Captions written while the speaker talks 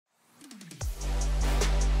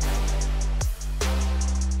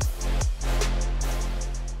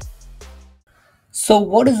So,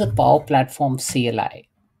 what is a Power Platform CLI?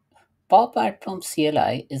 Power Platform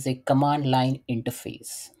CLI is a command line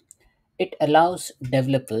interface. It allows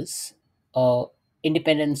developers, uh,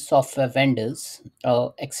 independent software vendors,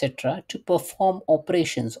 etc., to perform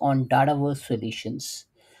operations on Dataverse solutions,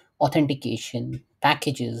 authentication,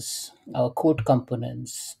 packages, code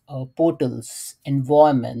components, portals,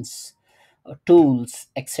 environments, tools,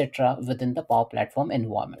 etc., within the Power Platform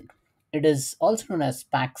environment. It is also known as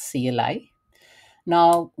Speck CLI.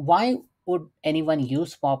 Now, why would anyone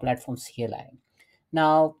use Power Platform CLI?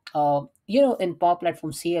 Now, in Power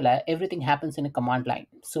Platform CLI, everything happens in a command line.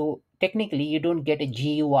 So technically, you don't get a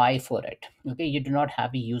GUI for it. Okay, you do not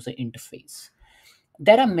have a user interface.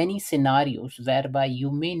 There are many scenarios whereby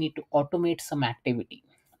you may need to automate some activity,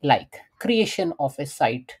 like creation of a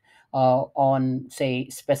site on, say,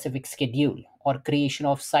 specific schedule, or creation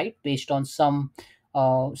of site based on some,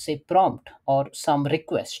 say, prompt or some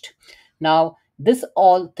request. Now, this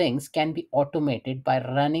all things can be automated by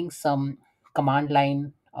running some command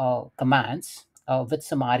line commands with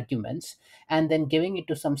some arguments, and then giving it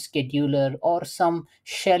to some scheduler or some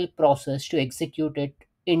shell process to execute it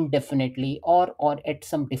indefinitely, or at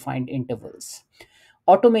some defined intervals.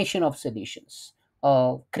 Automation of solutions,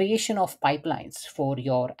 creation of pipelines for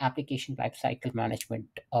your application lifecycle management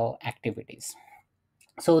activities.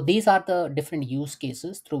 So these are the different use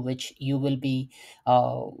cases through which you will be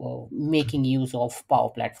making use of Power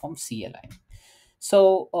Platform CLI.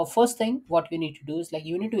 So first thing what you need to do is, like,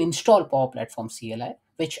 you need to install Power Platform CLI,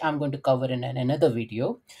 which I'm going to cover in another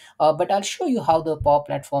video. But I'll show you how the Power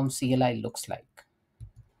Platform CLI looks like.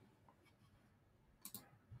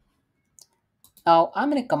 Now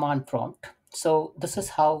I'm in a command prompt. So this is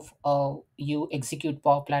how you execute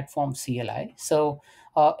Power Platform CLI. So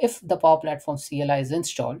if the Power Platform CLI is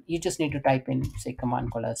installed, you just need to type in, say,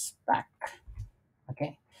 command called as pack.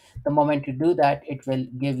 Okay. The moment you do that, it will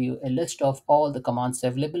give you a list of all the commands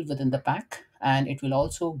available within the pack, and it will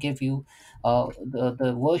also give you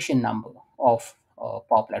the version number of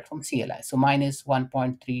Power Platform CLI. So mine is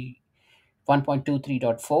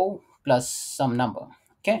 1.23.4 plus some number.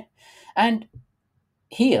 Okay. And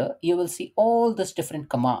here you will see all these different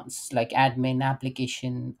commands like admin,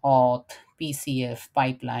 application, auth, PCF,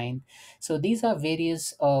 pipeline. So these are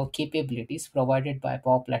various capabilities provided by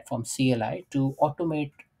Power Platform CLI to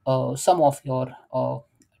automate some of your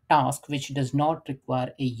task which does not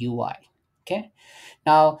require a UI. Okay.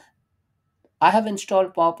 Now I have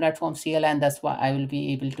installed Power Platform CLI, and that's why I will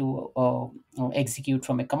be able to execute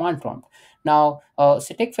from a command prompt. Now,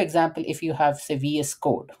 so take for example, if you have, say, VS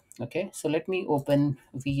Code. Okay, so let me open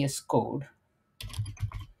VS Code.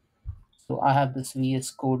 So I have this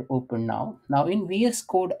VS Code open now. Now in VS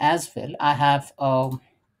Code as well, I have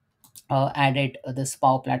added this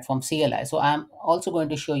Power Platform CLI. So I'm also going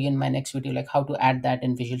to show you in my next video like how to add that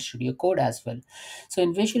in Visual Studio Code as well. So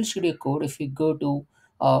in Visual Studio Code, if you go to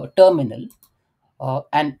terminal,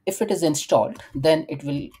 and if it is installed, then it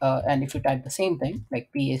will, and if you type the same thing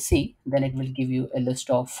like PAC, then it will give you a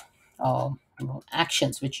list of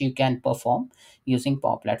actions which you can perform using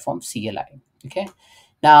Power Platform CLI. Okay.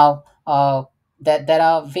 Now, that there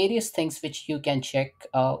are various things which you can check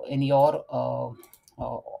in your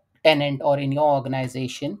tenant or in your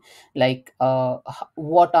organization, like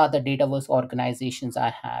what are the Dataverse organizations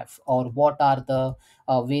I have, or what are the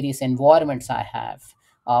various environments I have.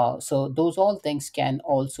 So those all things can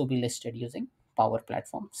also be listed using Power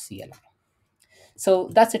Platform CLI. So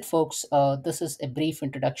that's it, folks. This is a brief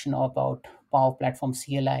introduction about Power Platform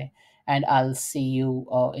CLI, and I'll see you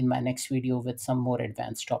in my next video with some more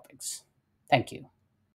advanced topics. Thank you.